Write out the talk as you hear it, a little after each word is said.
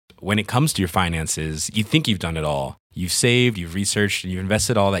when it comes to your finances, you think you've done it all. You've saved, you've researched, and you've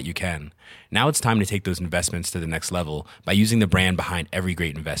invested all that you can. Now it's time to take those investments to the next level by using the brand behind every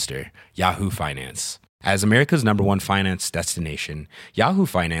great investor, Yahoo Finance. As America's #1 finance destination, Yahoo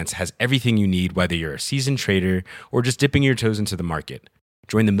Finance has everything you need, whether you're a seasoned trader or just dipping your toes into the market.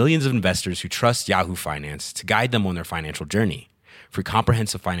 Join the millions of investors who trust Yahoo Finance to guide them on their financial journey. For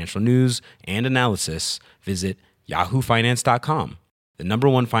comprehensive financial news and analysis, visit yahoofinance.com, the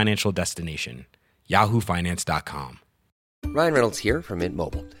 #1 financial destination, yahoofinance.com. Ryan Reynolds here from Mint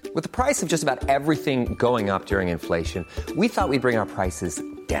Mobile. With the price of just about everything going up during inflation, we thought we'd bring our prices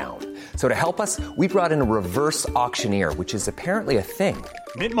down. So to help us, we brought in a reverse auctioneer, which is apparently a thing.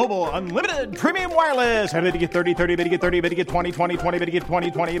 Mint Mobile Unlimited Premium Wireless. How to get 30, 30, bit to get 30, bit to get 20, 20, 20, bit to get 20,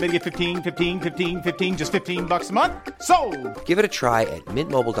 20, bit to get 15, 15, 15, 15, just $15 a month? Sold! Give it a try at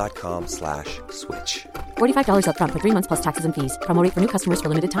mintmobile.com/switch. $45 up front for 3 months plus taxes and fees. Promo rate for new customers for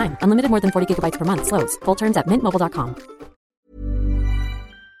limited time. Unlimited more than 40 gigabytes per month. Slows full terms at mintmobile.com.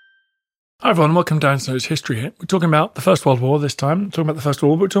 Hi everyone, welcome to Dan Snow's History Hit. We're talking about the First World War this time. We're talking about the First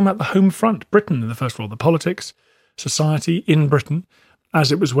World War, but we're talking about the home front, Britain in the First World War, the politics, society in Britain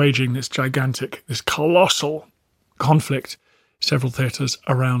as it was waging this gigantic, this colossal conflict, several theatres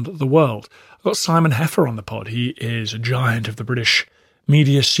around the world. I've got Simon Heffer on the pod. He is a giant of the British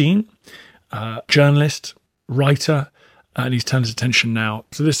media scene, journalist, writer, and he's turned his attention now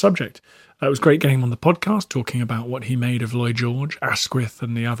to this subject. It was great getting him on the podcast, talking about what he made of Lloyd George, Asquith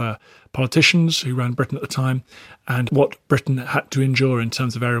and the other politicians who ran Britain at the time, and what Britain had to endure in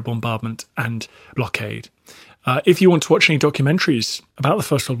terms of aerial bombardment and blockade. If you want to watch any documentaries about the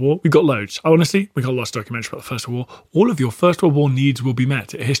First World War, we've got loads. Honestly, we've got lots of documentaries about the First World War. All of your First World War needs will be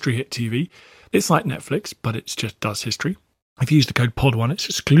met at History Hit TV. It's like Netflix, but it just does history. If you use the code POD1, it's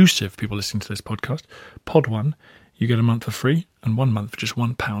exclusive for people listening to this podcast. POD1, you get a month for free and 1 month for just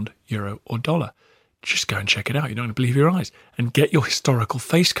 £1, euro or dollar. Just go and check it out. You're not going to believe your eyes. And get your historical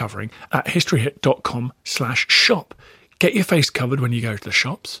face covering at historyhit.com/shop. Get your face covered when you go to the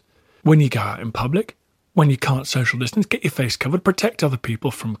shops, when you go out in public, when you can't social distance. Get your face covered, protect other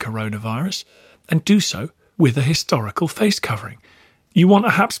people from coronavirus, and do so with a historical face covering. You want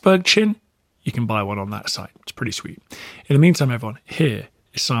a Habsburg chin? You can buy one on that site. It's pretty sweet. In the meantime, everyone, here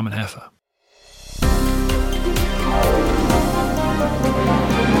is Simon Heffer.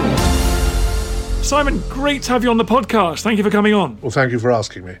 Simon, great to have you on the podcast. Thank you for coming on. Well, thank you for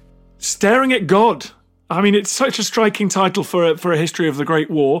asking me. Staring at God. I mean, it's such a striking title for a history of the Great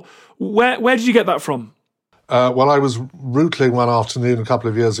War. Where did you get that from? Well, I was rootling one afternoon a couple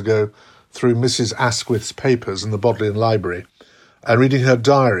of years ago through Mrs. Asquith's papers in the Bodleian Library and reading her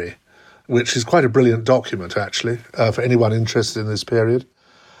diary, which is quite a brilliant document, actually, for anyone interested in this period.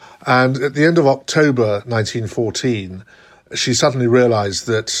 And at the end of October 1914, she suddenly realised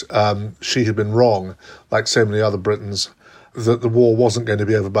that she had been wrong, like so many other Britons, that the war wasn't going to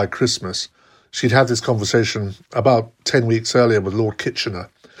be over by Christmas. She'd had this conversation about 10 weeks earlier with Lord Kitchener,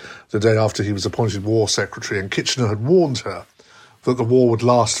 the day after he was appointed War Secretary, and Kitchener had warned her that the war would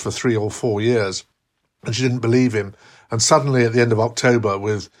last for 3 or 4 years, and she didn't believe him. And suddenly, at the end of October,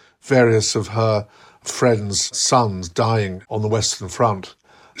 with various of her friends' sons dying on the Western Front,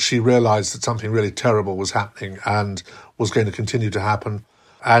 she realised that something really terrible was happening and was going to continue to happen.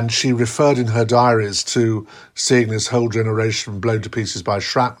 And she referred in her diaries to seeing this whole generation blown to pieces by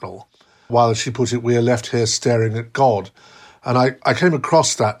shrapnel. While, as she put it, we are left here staring at God. And I came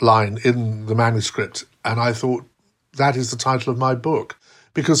across that line in the manuscript and I thought, that is the title of my book,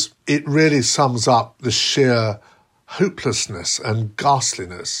 because it really sums up the sheer hopelessness and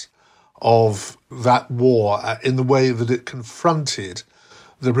ghastliness of that war in the way that it confronted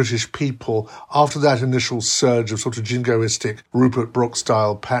the British people after that initial surge of sort of jingoistic Rupert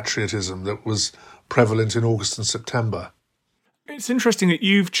Brooke-style patriotism that was prevalent in August and September. It's interesting that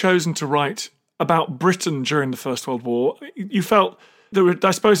you've chosen to write about Britain during the First World War. You felt there were,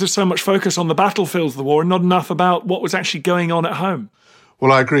 I suppose, there's so much focus on the battlefields of the war and not enough about what was actually going on at home.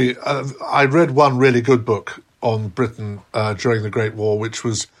 Well, I agree. I read one really good book on Britain during the Great War, which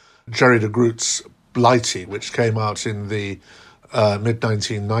was Jerry de Groot's Blighty, which came out in the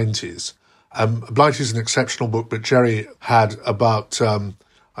mid-1990s. Blighty is an exceptional book, but Jerry had about,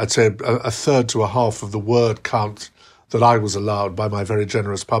 I'd say, a third to a half of the word count that I was allowed by my very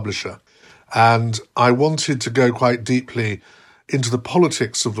generous publisher. And I wanted to go quite deeply into the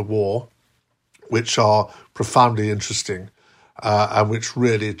politics of the war, which are profoundly interesting and which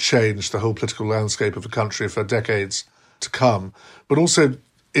really changed the whole political landscape of the country for decades to come, but also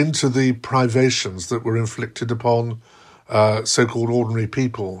into the privations that were inflicted upon so-called ordinary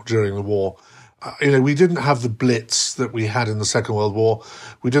people during the war. We didn't have the Blitz that we had in the Second World War.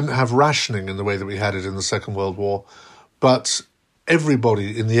 We didn't have rationing in the way that we had it in the Second World War. But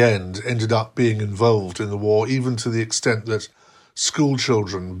everybody, in the end, ended up being involved in the war, even to the extent that school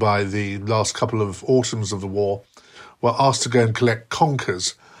children, by the last couple of autumns of the war, were asked to go and collect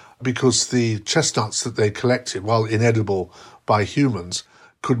conkers because the chestnuts that they collected, while inedible by humans,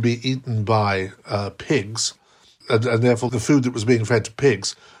 could be eaten by pigs, and therefore the food that was being fed to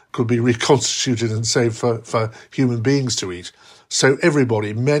pigs could be reconstituted and saved for human beings to eat. So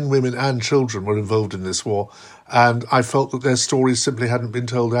everybody, men, women and children, were involved in this war, and I felt that their stories simply hadn't been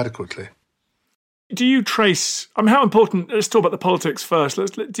told adequately. Do you trace, how important, let's talk about the politics first,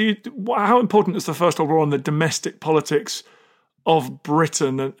 how important is the First World War on the domestic politics of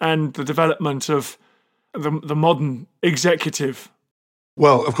Britain and the development of the modern executive?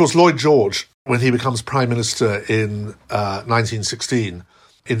 Well, of course, Lloyd George, when he becomes Prime Minister in 1916,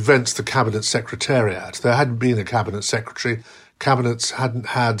 invents the Cabinet Secretariat. There hadn't been a Cabinet Secretary. Cabinets hadn't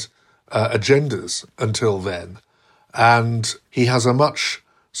had agendas until then. And he has a much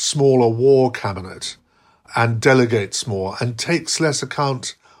smaller war cabinet and delegates more and takes less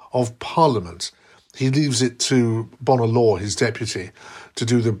account of Parliament. He leaves it to Bonar Law, his deputy, to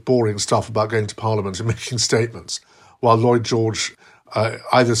do the boring stuff about going to Parliament and making statements, while Lloyd George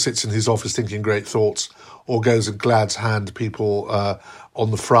either sits in his office thinking great thoughts or goes and glads hand people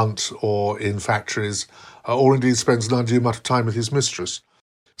on the front or in factories, or indeed spends an undue amount of time with his mistress.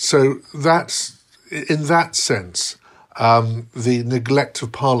 So that's, in that sense, the neglect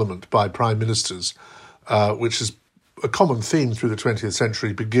of Parliament by prime ministers, which is a common theme through the 20th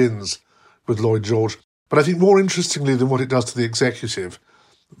century, begins with Lloyd George. But I think more interestingly than what it does to the executive,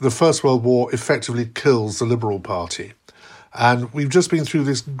 the First World War effectively kills the Liberal Party. And we've just been through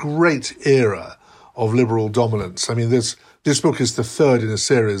this great era of liberal dominance. I mean, this book is the third in a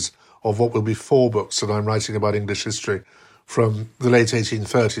series of what will be 4 books that I'm writing about English history from the late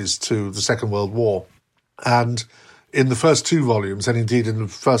 1830s to the Second World War. And in the first 2 volumes, and indeed in the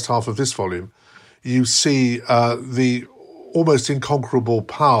first half of this volume, you see the almost inconquerable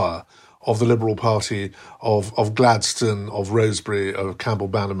power of the Liberal Party, of Gladstone, of Rosebery, of Campbell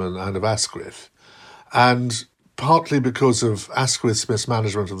Bannerman and of Asquith. And partly because of Asquith's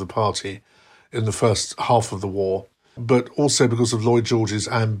mismanagement of the party in the first half of the war, but also because of Lloyd George's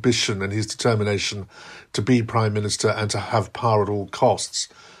ambition and his determination to be Prime Minister and to have power at all costs,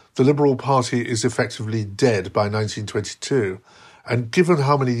 the Liberal Party is effectively dead by 1922. And given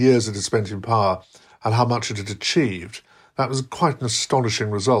how many years it had spent in power and how much it had achieved, that was quite an astonishing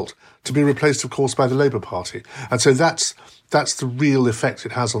result, to be replaced, of course, by the Labour Party. And so that's the real effect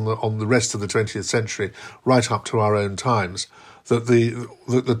it has on the rest of the 20th century, right up to our own times, that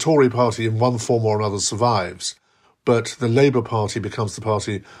the Tory party in one form or another survives, but the Labour Party becomes the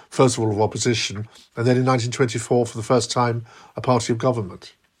party, first of all, of opposition, and then in 1924, for the first time, a party of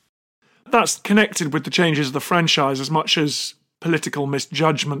government. That's connected with the changes of the franchise as much as political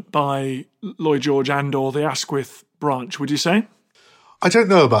misjudgment by Lloyd George and or the Asquith branch, would you say? I don't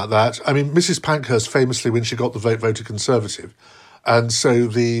know about that. I mean, Mrs. Pankhurst famously, when she got the vote, voted Conservative. And so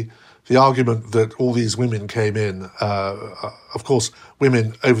the argument that all these women came in, of course,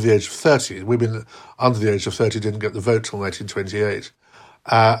 women over the age of 30, women under the age of 30 didn't get the vote till 1928,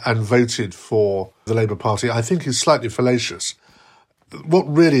 and voted for the Labour Party, I think is slightly fallacious. What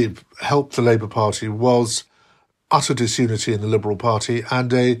really helped the Labour Party was utter disunity in the Liberal Party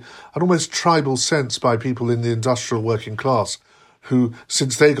and an almost tribal sense by people in the industrial working class who,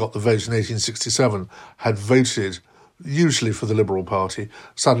 since they got the vote in 1867, had voted usually for the Liberal Party,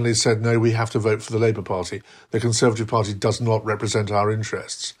 suddenly said, no, we have to vote for the Labour Party. The Conservative Party does not represent our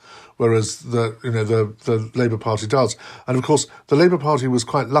interests, whereas the Labour Party does. And of course, the Labour Party was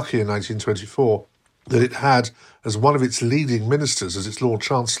quite lucky in 1924 that it had as one of its leading ministers, as its Lord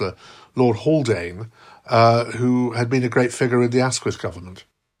Chancellor, Lord Haldane, who had been a great figure in the Asquith government.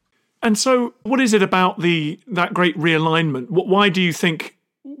 And so what is it about that great realignment? Why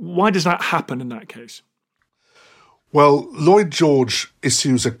does that happen in that case? Well, Lloyd George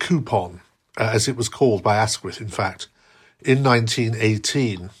issues a coupon, as it was called by Asquith, in fact, in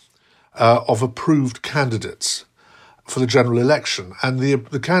 1918, of approved candidates for the general election. And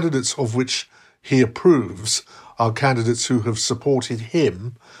the candidates of which he approves are candidates who have supported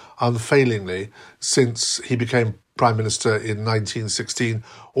him unfailingly since he became Prime Minister in 1916,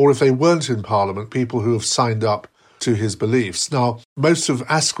 or if they weren't in Parliament, people who have signed up to his beliefs. Now, most of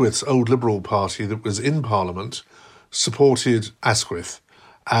Asquith's old Liberal Party that was in Parliament supported Asquith,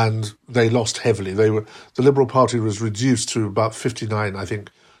 and they lost heavily. The Liberal Party was reduced to about 59, I think,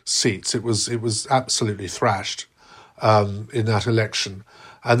 seats. It was absolutely thrashed in that election.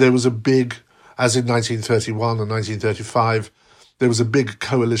 And there was a big as in 1931 and 1935, there was a big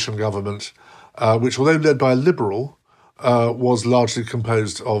coalition government, which, although led by a liberal, was largely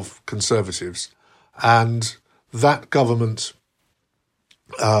composed of conservatives. And that government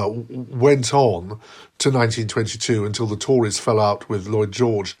went on to 1922 until the Tories fell out with Lloyd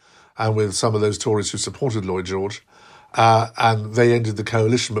George and with some of those Tories who supported Lloyd George, and they ended the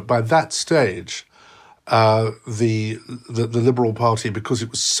coalition. But by that stage, the Liberal Party, because it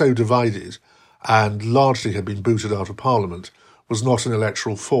was so divided and largely had been booted out of Parliament, was not an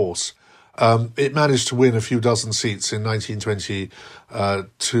electoral force. It managed to win a few dozen seats in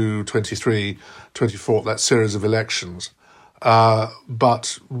 1922, 23, 24, that series of elections.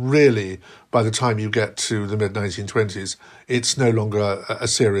 But really, by the time you get to the mid-1920s, it's no longer a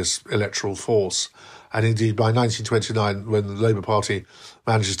serious electoral force. And indeed, by 1929, when the Labour Party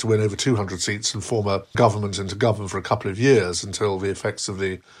manages to win over 200 seats and form a government and to govern for a couple of years until the effects of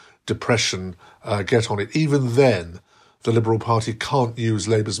the Depression get on it, even then, the Liberal Party can't use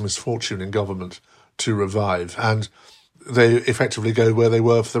Labour's misfortune in government to revive. And they effectively go where they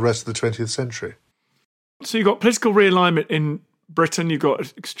were for the rest of the 20th century. So you've got political realignment in Britain, you've got a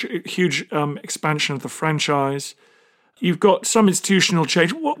huge expansion of the franchise, you've got some institutional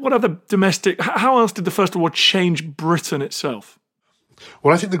change. What other domestic, how else did the First World War change Britain itself?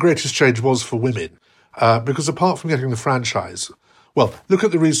 Well, I think the greatest change was for women, because apart from getting the franchise, well, look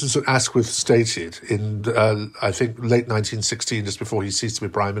at the reasons that Asquith stated in, I think, late 1916, just before he ceased to be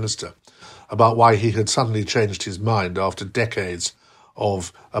Prime Minister, about why he had suddenly changed his mind after decades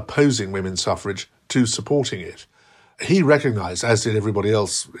of opposing women's suffrage to supporting it. He recognised, as did everybody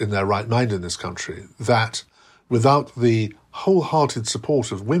else in their right mind in this country, that without the wholehearted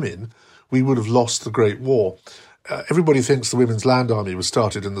support of women, we would have lost the Great War. Everybody thinks the Women's Land Army was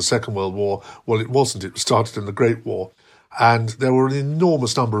started in the Second World War. Well, it wasn't. It was started in the Great War. And there were an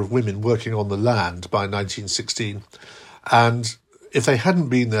enormous number of women working on the land by 1916. And if they hadn't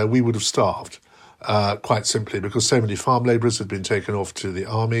been there, we would have starved, quite simply, because so many farm labourers had been taken off to the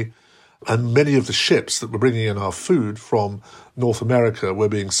army. And many of the ships that were bringing in our food from North America were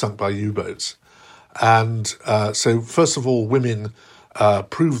being sunk by U-boats. And so, first of all, women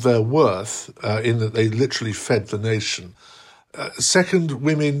proved their worth in that they literally fed the nation. Second,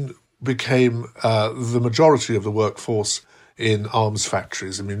 women became the majority of the workforce in arms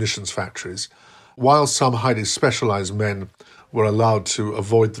factories and munitions factories. While some highly specialised men were allowed to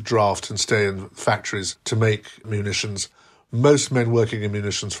avoid the draft and stay in factories to make munitions, most men working in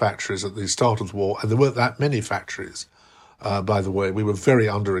munitions factories at the start of the war, and there weren't that many factories, by the way, we were very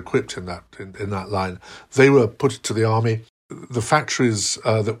under-equipped in that line, they were put to the army. The factories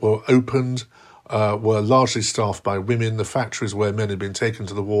that were opened were largely staffed by women. The factories where men had been taken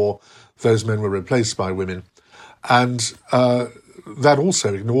to the war, those men were replaced by women. And that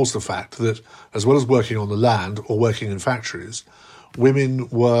also ignores the fact that, as well as working on the land or working in factories, women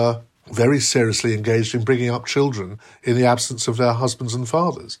were very seriously engaged in bringing up children in the absence of their husbands and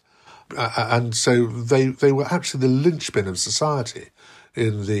fathers. And so they were actually the linchpin of society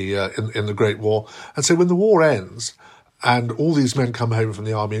in the Great War. And so when the war ends and all these men come home from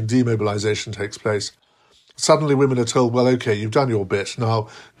the army and demobilisation takes place, suddenly women are told, well, OK, you've done your bit, now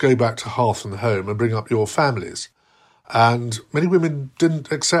go back to hearth and home and bring up your families. And many women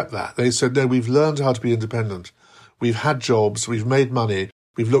didn't accept that. They said, no, we've learned how to be independent. We've had jobs, we've made money,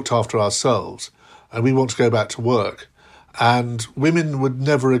 we've looked after ourselves, and we want to go back to work. And women would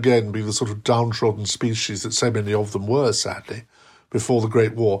never again be the sort of downtrodden species that so many of them were, sadly, before the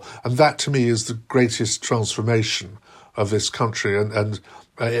Great War. And that, to me, is the greatest transformation of this country, and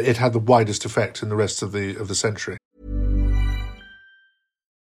it had the widest effect in the rest of the century.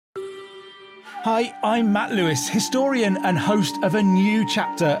 Hi, I'm Matt Lewis, historian and host of a new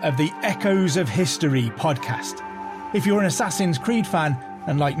chapter of the Echoes of History podcast. If you're an Assassin's Creed fan,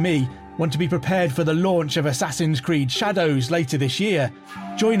 and like me, want to be prepared for the launch of Assassin's Creed Shadows later this year,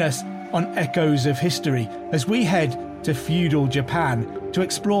 join us on Echoes of History as we head to feudal Japan to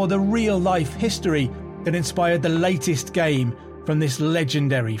explore the real-life history that inspired the latest game from this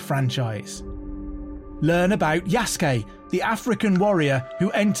legendary franchise. Learn about Yasuke, the African warrior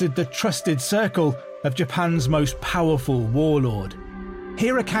who entered the trusted circle of Japan's most powerful warlord.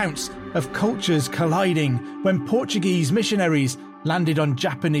 Hear accounts of cultures colliding when Portuguese missionaries landed on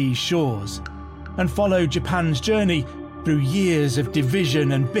Japanese shores, and follow Japan's journey through years of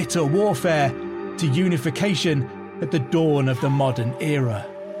division and bitter warfare to unification at the dawn of the modern era.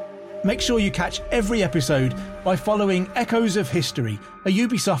 Make sure you catch every episode by following Echoes of History, a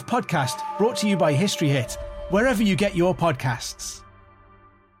Ubisoft podcast brought to you by History Hit, wherever you get your podcasts.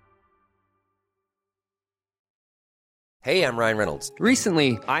 Hey, I'm Ryan Reynolds.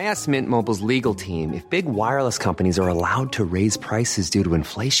 Recently, I asked Mint Mobile's legal team if big wireless companies are allowed to raise prices due to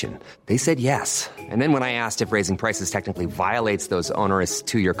inflation. They said yes. And then when I asked if raising prices technically violates those onerous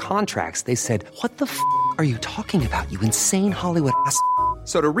two-year contracts, they said, "What the f*** are you talking about, you insane Hollywood ass?"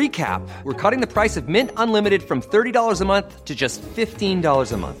 So to recap, we're cutting the price of Mint Unlimited from $30 a month to just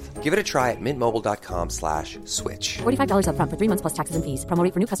 $15 a month. Give it a try at mintmobile.com/switch. $45 up front for 3 months plus taxes and fees. Promo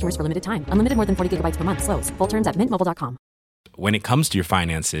rate for new customers for limited time. Unlimited more than 40 gigabytes per month. Slows full terms at mintmobile.com. When it comes to your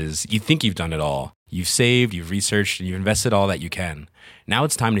finances, you think you've done it all. You've saved, you've researched, and you've invested all that you can. Now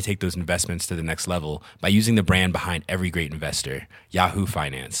it's time to take those investments to the next level by using the brand behind every great investor, Yahoo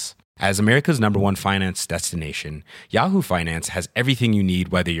Finance. As America's #1 finance destination, Yahoo Finance has everything you need,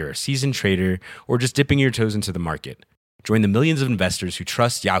 whether you're a seasoned trader or just dipping your toes into the market. Join the millions of investors who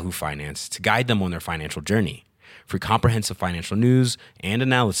trust Yahoo Finance to guide them on their financial journey. For comprehensive financial news and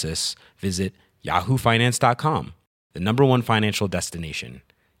analysis, visit yahoofinance.com, the #1 financial destination,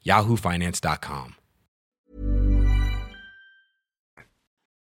 yahoofinance.com.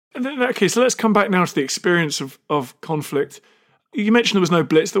 In that case, so let's come back now to the experience of conflict. You mentioned there was no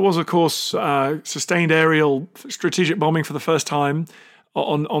blitz. There was, of course, sustained aerial strategic bombing for the first time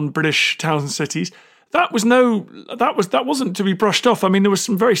on British towns and cities. That wasn't to be brushed off. I mean, there were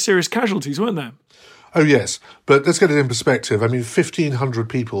some very serious casualties, weren't there? Oh, yes. But let's get it in perspective. I mean, 1,500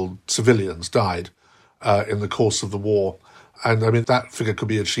 people, civilians, died in the course of the war. And, I mean, that figure could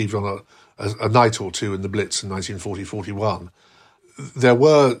be achieved on a night or two in the Blitz in 1940-41. There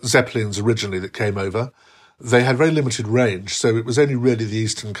were Zeppelins originally that came over. They had very limited range, so it was only really the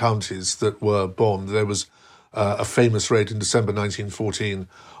eastern counties that were bombed. There was a famous raid in December 1914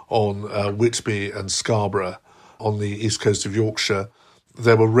 on Whitby and Scarborough on the east coast of Yorkshire.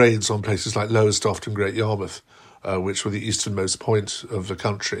 There were raids on places like Lowestoft and Great Yarmouth, which were the easternmost point of the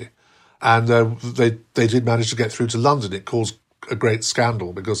country. And they did manage to get through to London. It caused a great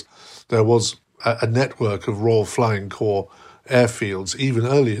scandal because there was a network of Royal Flying Corps airfields, even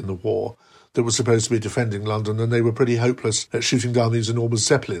early in the war, that was supposed to be defending London, and they were pretty hopeless at shooting down these enormous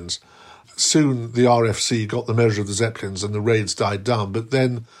Zeppelins. Soon the RFC got the measure of the Zeppelins and the raids died down, but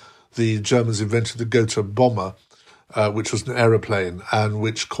then the Germans invented the Gotha bomber, which was an aeroplane and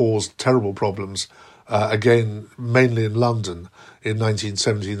which caused terrible problems, again, mainly in London in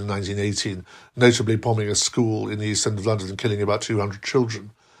 1917 and 1918, notably bombing a school in the east end of London and killing about 200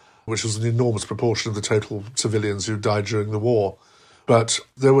 children, which was an enormous proportion of the total civilians who died during the war. But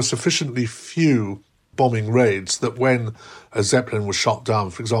there were sufficiently few bombing raids that when a Zeppelin was shot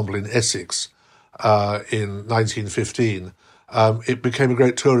down, for example, in Essex in 1915, it became a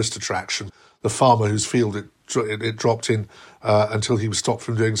great tourist attraction. The farmer whose field it dropped in until he was stopped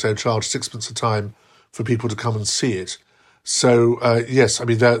from doing so charged 6 a time for people to come and see it. So, yes, I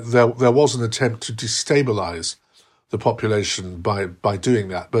mean, there was an attempt to destabilise the population by doing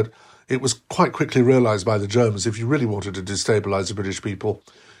that, but it was quite quickly realised by the Germans if you really wanted to destabilise the British people,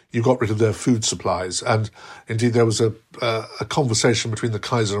 you got rid of their food supplies. And indeed, there was a conversation between the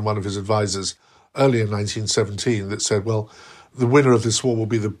Kaiser and one of his advisors early in 1917 that said, well, the winner of this war will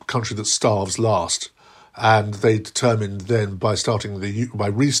be the country that starves last. And they determined then by restarting the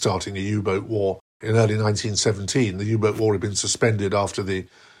U-boat war in early 1917. The U-boat war had been suspended after the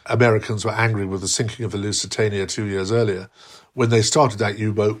Americans were angry with the sinking of the Lusitania 2 years earlier. When they started that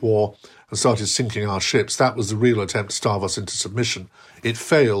U-boat war and started sinking our ships, that was the real attempt to starve us into submission. It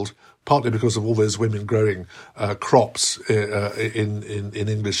failed, partly because of all those women growing crops in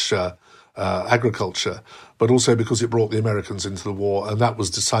English agriculture, but also because it brought the Americans into the war, and that was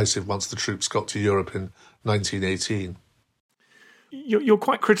decisive once the troops got to Europe in 1918. You're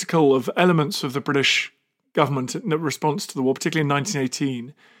quite critical of elements of the British government in response to the war, particularly in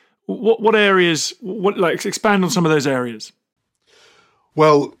 1918. What areas? Expand on some of those areas.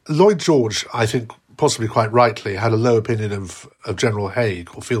 Well, Lloyd George, I think, possibly quite rightly, had a low opinion of General Haig,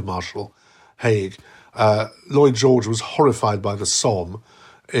 or Field Marshal Haig. Lloyd George was horrified by the Somme,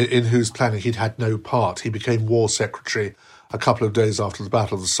 in whose planning he'd had no part. He became War Secretary a couple of days after the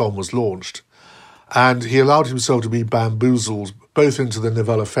Battle of the Somme was launched. And he allowed himself to be bamboozled both into the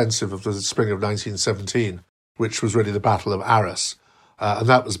Nivelle offensive of the spring of 1917, which was really the Battle of Arras. And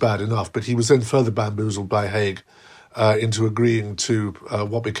that was bad enough. But he was then further bamboozled by Haig into agreeing to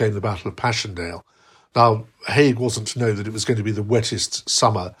what became the Battle of Passchendaele. Now, Haig wasn't to know that it was going to be the wettest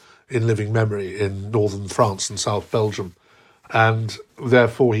summer in living memory in northern France and South Belgium. And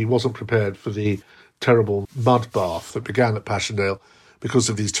therefore he wasn't prepared for the terrible mud bath that began at Passchendaele because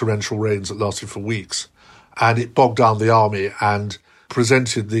of these torrential rains that lasted for weeks. And it bogged down the army and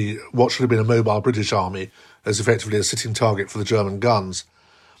presented what should have been a mobile British army as effectively a sitting target for the German guns.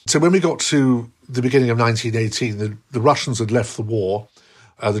 So when we got to the beginning of 1918, the Russians had left the war.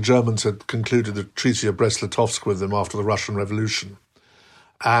 The Germans had concluded the Treaty of Brest-Litovsk with them after the Russian Revolution.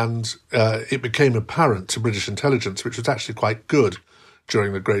 And it became apparent to British intelligence, which was actually quite good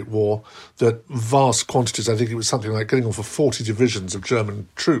during the Great War, that vast quantities, I think it was something like getting on for 40 divisions of German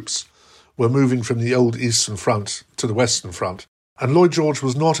troops, were moving from the old Eastern Front to the Western Front. And Lloyd George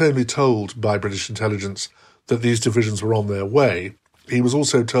was not only told by British intelligence that these divisions were on their way, he was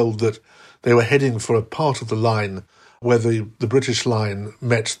also told that they were heading for a part of the line where the British line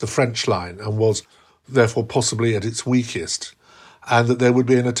met the French line and was therefore possibly at its weakest, and that there would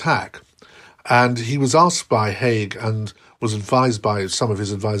be an attack. And he was asked by Haig and was advised by some of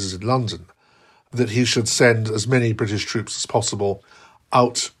his advisors in London that he should send as many British troops as possible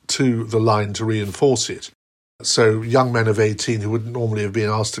out to the line to reinforce it. So young men of 18 who wouldn't normally have been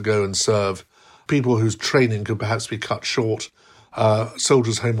asked to go and serve, people whose training could perhaps be cut short,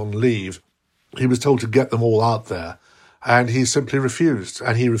 soldiers home on leave, he was told to get them all out there. And he simply refused.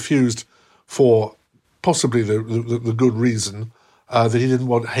 And he refused for possibly the good reason that he didn't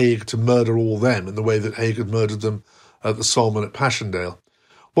want Haig to murder all them in the way that Haig had murdered them at the Somme and at Passchendaele.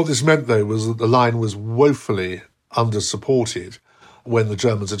 What this meant, though, was that the line was woefully under-supported when the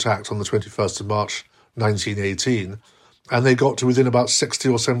Germans attacked on the 21st of March 1918, and they got to within about 60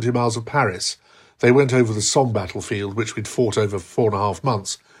 or 70 miles of Paris. They went over the Somme battlefield, which we'd fought over 4.5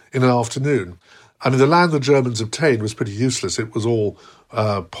 months, in an afternoon. I mean, the land the Germans obtained was pretty useless. It was all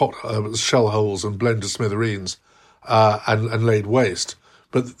shell holes and blown to smithereens and laid waste.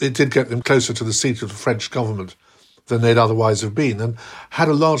 But it did get them closer to the seat of the French government than they'd otherwise have been. And had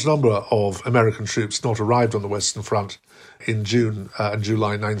a large number of American troops not arrived on the Western Front in June and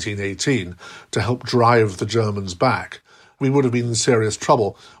July 1918 to help drive the Germans back, we would have been in serious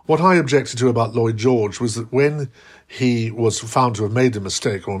trouble. What I objected to about Lloyd George was that when he was found to have made a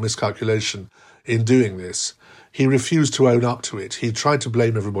mistake or a miscalculation in doing this, he refused to own up to it. He tried to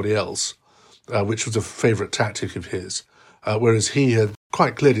blame everybody else, which was a favourite tactic of his, whereas he had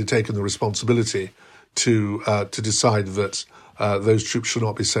quite clearly taken the responsibility to decide that those troops should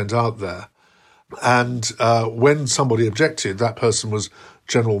not be sent out there. And when somebody objected, that person was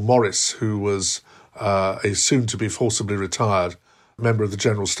General Morris, who was a soon-to-be forcibly retired member of the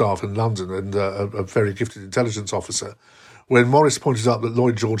General Staff in London and a very gifted intelligence officer. When Morris pointed out that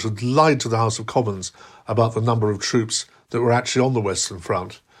Lloyd George had lied to the House of Commons about the number of troops that were actually on the Western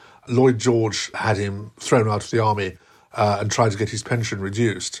Front, Lloyd George had him thrown out of the army and tried to get his pension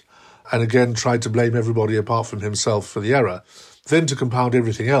reduced, and again tried to blame everybody apart from himself for the error. Then, to compound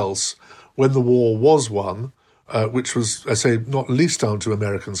everything else, when the war was won, which was, I say, not least down to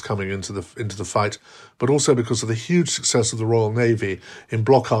Americans coming into the fight, but also because of the huge success of the Royal Navy in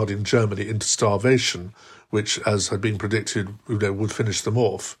blockading Germany into starvation, which, as had been predicted, would finish them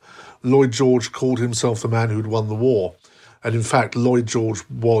off, Lloyd George called himself the man who'd won the war. And in fact, Lloyd George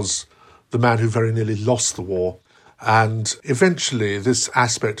was the man who very nearly lost the war. And eventually this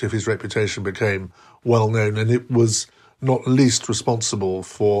aspect of his reputation became well known, and it was not least responsible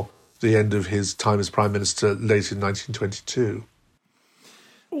for the end of his time as Prime Minister late in 1922.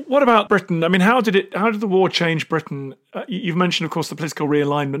 What about Britain? I mean, how did the war change Britain? You've mentioned, of course, the political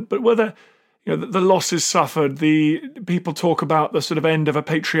realignment, but were there, the losses suffered? The people talk about the sort of end of a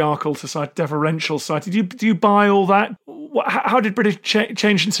patriarchal society, deferential society. Do you buy all that? How did British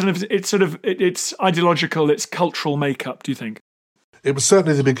change in its ideological, its cultural makeup, do you think? It was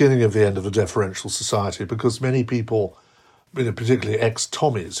certainly the beginning of the end of the deferential society, because many people, particularly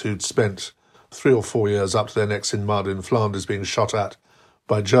ex-Tommies who'd spent 3 or 4 years up to their necks in mud in Flanders being shot at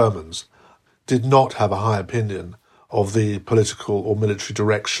by Germans, did not have a high opinion of the political or military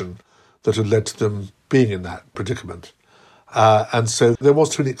direction that had led to them being in that predicament. And so there was,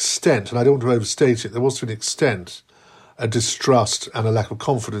 to an extent, and I don't want to overstate it, there was to an extent a distrust and a lack of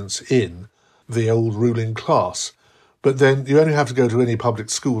confidence in the old ruling class. But then you only have to go to any public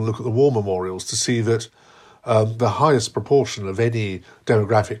school and look at the war memorials to see that the highest proportion of any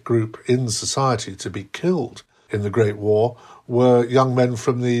demographic group in society to be killed in the Great War were young men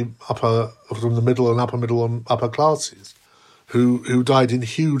from the middle and upper classes, who died in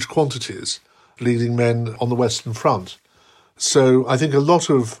huge quantities, leading men on the Western Front. So I think a lot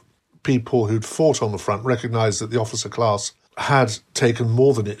of people who'd fought on the front recognised that the officer class had taken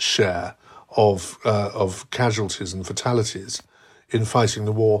more than its share of casualties and fatalities in fighting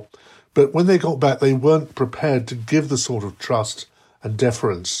the war. But when they got back, they weren't prepared to give the sort of trust and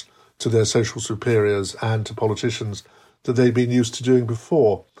deference to their social superiors and to politicians that they'd been used to doing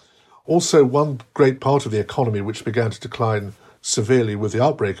before. Also, one great part of the economy which began to decline severely with the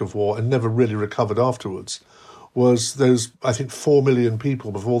outbreak of war and never really recovered afterwards was those, I think, 4 million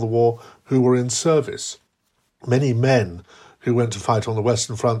people before the war who were in service. Many men who went to fight on the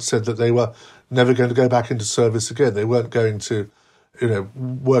Western Front said that they were never going to go back into service again. They weren't going to,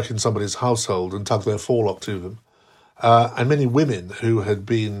 work in somebody's household and tug their forelock to them. And many women who had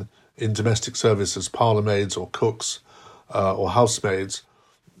been in domestic service as parlourmaids or cooks or housemaids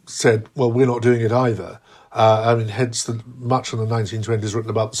said, well, we're not doing it either. Hence much in the 1920s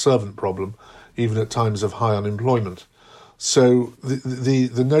written about the servant problem, even at times of high unemployment. So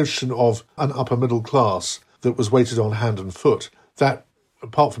the notion of an upper middle class that was weighted on hand and foot, that,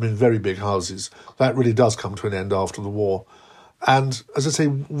 apart from in very big houses, that really does come to an end after the war. And, as I say,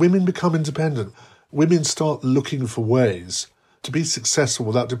 women become independent. Women start looking for ways to be successful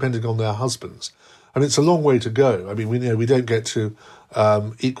without depending on their husbands. It's a long way to go. We don't get to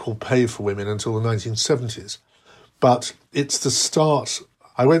equal pay for women until the 1970s. But it's the start,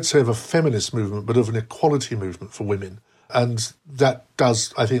 I won't say of a feminist movement, but of an equality movement for women. And that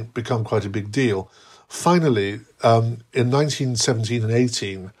does, I think, become quite a big deal. Finally, in 1917 and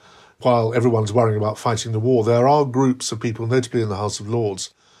 18, while everyone's worrying about fighting the war, there are groups of people, notably in the House of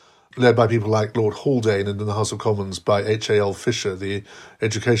Lords, led by people like Lord Haldane, and in the House of Commons by H.A.L. Fisher, the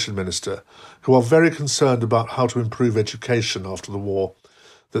Education Minister, who are very concerned about how to improve education after the war,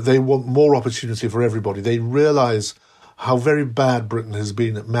 that they want more opportunity for everybody. They realise how very bad Britain has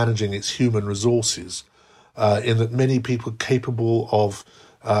been at managing its human resources, in that many people capable of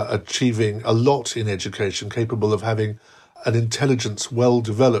achieving a lot in education, capable of having an intelligence well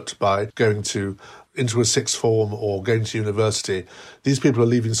developed by going into a sixth form or going to university. These people are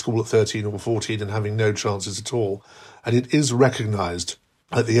leaving school at 13 or 14 and having no chances at all. And it is recognised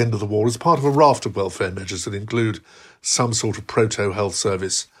at the end of the war as part of a raft of welfare measures that include some sort of proto-health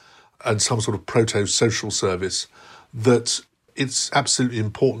service and some sort of proto-social service, that it's absolutely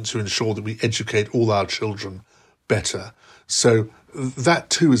important to ensure that we educate all our children better. So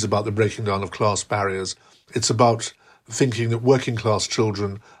that too is about the breaking down of class barriers. It's about thinking that working class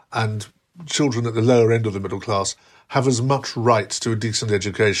children and children at the lower end of the middle class have as much right to a decent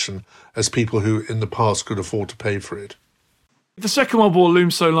education as people who in the past could afford to pay for it. The Second World War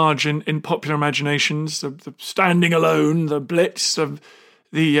looms so large in popular imaginations, the standing alone, the Blitz, the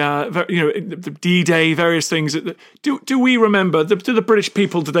D-Day, various things. Do we remember, do the British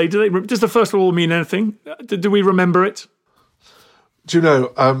people today, does the First World War mean anything? Do we remember it? Do you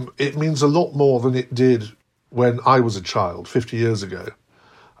know, it means a lot more than it did when I was a child 50 years ago.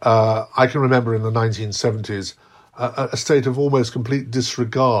 I can remember in the 1970s a state of almost complete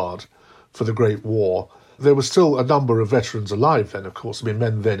disregard for the Great War. There were still a number of veterans alive then, of course.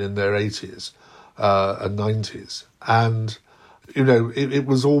 Men then in their 80s and 90s. And, it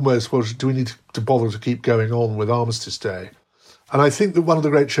was almost, well, do we need to bother to keep going on with Armistice Day? And I think that one of the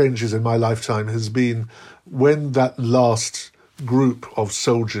great changes in my lifetime has been when that last group of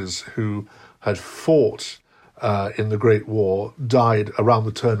soldiers who had fought in the Great War died around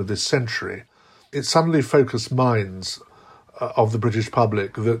the turn of this century, it suddenly focused minds of the British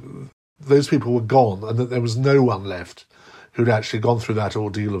public that those people were gone and that there was no one left who'd actually gone through that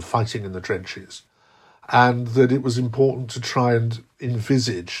ordeal of fighting in the trenches, and that it was important to try and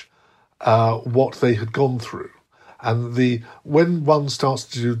envisage what they had gone through. And when one starts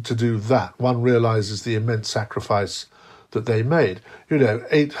to do that, one realises the immense sacrifice that they made.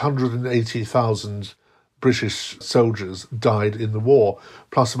 880,000 British soldiers died in the war,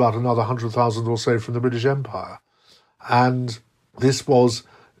 plus about another 100,000 or so from the British Empire. And this was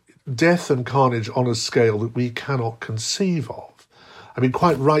death and carnage on a scale that we cannot conceive of.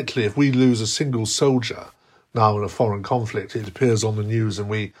 Quite rightly, if we lose a single soldier now in a foreign conflict, it appears on the news and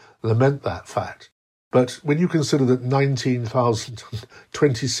we lament that fact. But when you consider that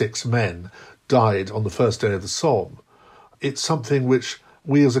 19,026 men died on the first day of the Somme, it's something which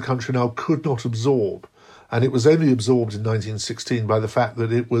we as a country now could not absorb. And it was only absorbed in 1916 by the fact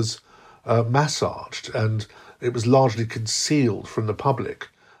that it was massaged and it was largely concealed from the public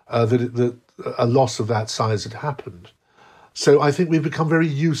that a loss of that size had happened. So I think we've become very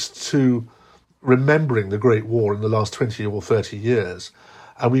used to remembering the Great War in the last 20 or 30 years.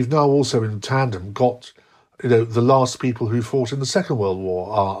 And we've now also in tandem got, the last people who fought in the Second World War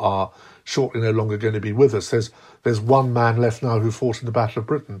are shortly no longer going to be with us. There's one man left now who fought in the Battle of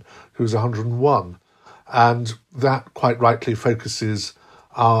Britain, who's 101. And that quite rightly focuses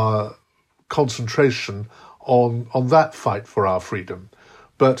our concentration on that fight for our freedom.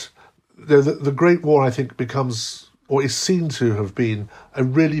 But the Great War, I think, becomes, or is seen to have been, a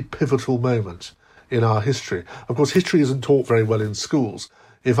really pivotal moment in our history. Of course, history isn't taught very well in schools.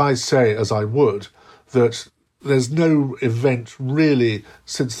 If I say, as I would, that there's no event really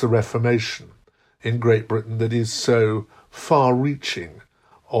since the Reformation in Great Britain that is so far-reaching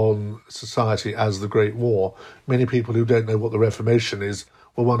on society as the Great War. Many people who don't know what the Reformation is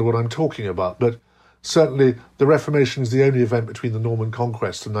will wonder what I'm talking about, but certainly the Reformation is the only event between the Norman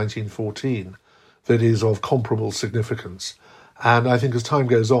Conquest and 1914 that is of comparable significance. And I think as time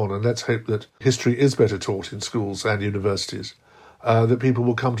goes on, and let's hope that history is better taught in schools and universities, that people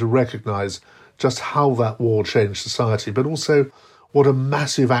will come to recognise just how that war changed society, but also what a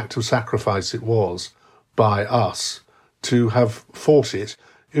massive act of sacrifice it was by us to have fought it,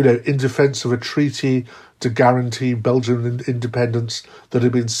 in defence of a treaty to guarantee Belgian independence that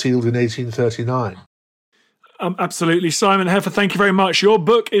had been sealed in 1839. Absolutely. Simon Heffer, thank you very much. Your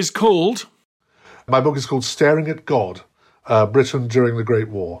book is called? My book is called Staring at God, Britain During the Great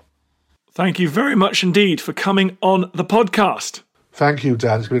War. Thank you very much indeed for coming on the podcast. Thank you,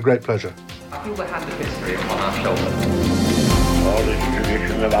 Dan. It's been a great pleasure. I feel the hand of history upon our shoulders. All this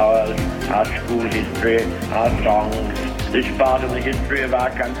tradition of ours, our school history, our songs, this part of the history of our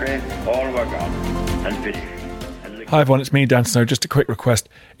country, all were gone and finished. Hi everyone, it's me, Dan Snow. Just a quick request.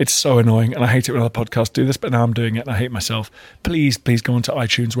 It's so annoying and I hate it when other podcasts do this, but now I'm doing it and I hate myself. Please go onto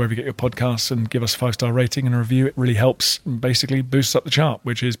iTunes, wherever you get your podcasts, and give us a 5-star rating and a review. It really helps and basically boosts up the chart,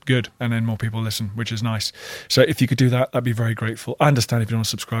 which is good. And then more people listen, which is nice. So if you could do that, I'd be very grateful. I understand if you don't want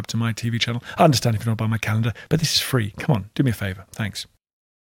to subscribe to my TV channel. I understand if you don't want to buy my calendar, but this is free. Come on, do me a favour. Thanks.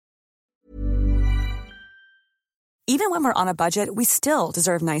 Even when we're on a budget, we still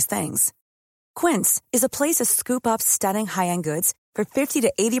deserve nice things. Quince is a place to scoop up stunning high-end goods for 50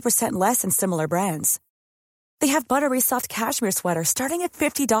 to 80% less than similar brands. They have buttery soft cashmere sweaters starting at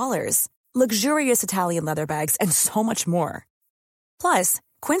 $50, luxurious Italian leather bags, and so much more. Plus,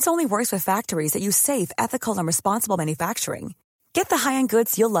 Quince only works with factories that use safe, ethical, and responsible manufacturing. Get the high-end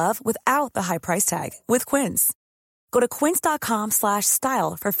goods you'll love without the high price tag with Quince. Go to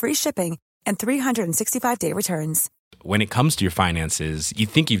quince.com/style for free shipping and 365-day returns. When it comes to your finances, you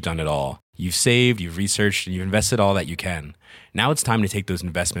think you've done it all. You've saved, you've researched, and you've invested all that you can. Now it's time to take those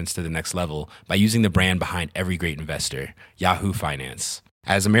investments to the next level by using the brand behind every great investor, Yahoo Finance.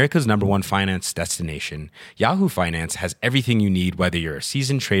 As America's #1 finance destination, Yahoo Finance has everything you need, whether you're a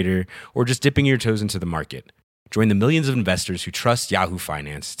seasoned trader or just dipping your toes into the market. Join the millions of investors who trust Yahoo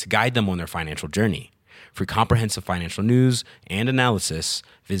Finance to guide them on their financial journey. For comprehensive financial news and analysis,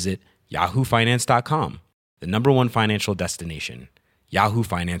 visit yahoofinance.com, the #1 financial destination,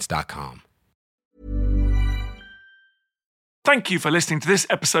 yahoofinance.com. Thank you for listening to this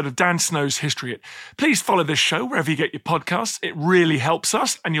episode of Dan Snow's History Hit. Please follow this show wherever you get your podcasts. It really helps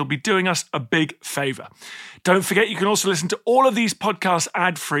us and you'll be doing us a big favour. Don't forget you can also listen to all of these podcasts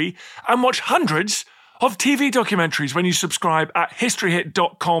ad-free and watch hundreds of TV documentaries when you subscribe at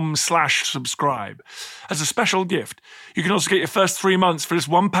historyhit.com/subscribe. As a special gift, you can also get your first 3 months for just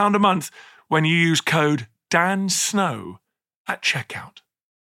 £1 a month when you use code DANSNOW at checkout.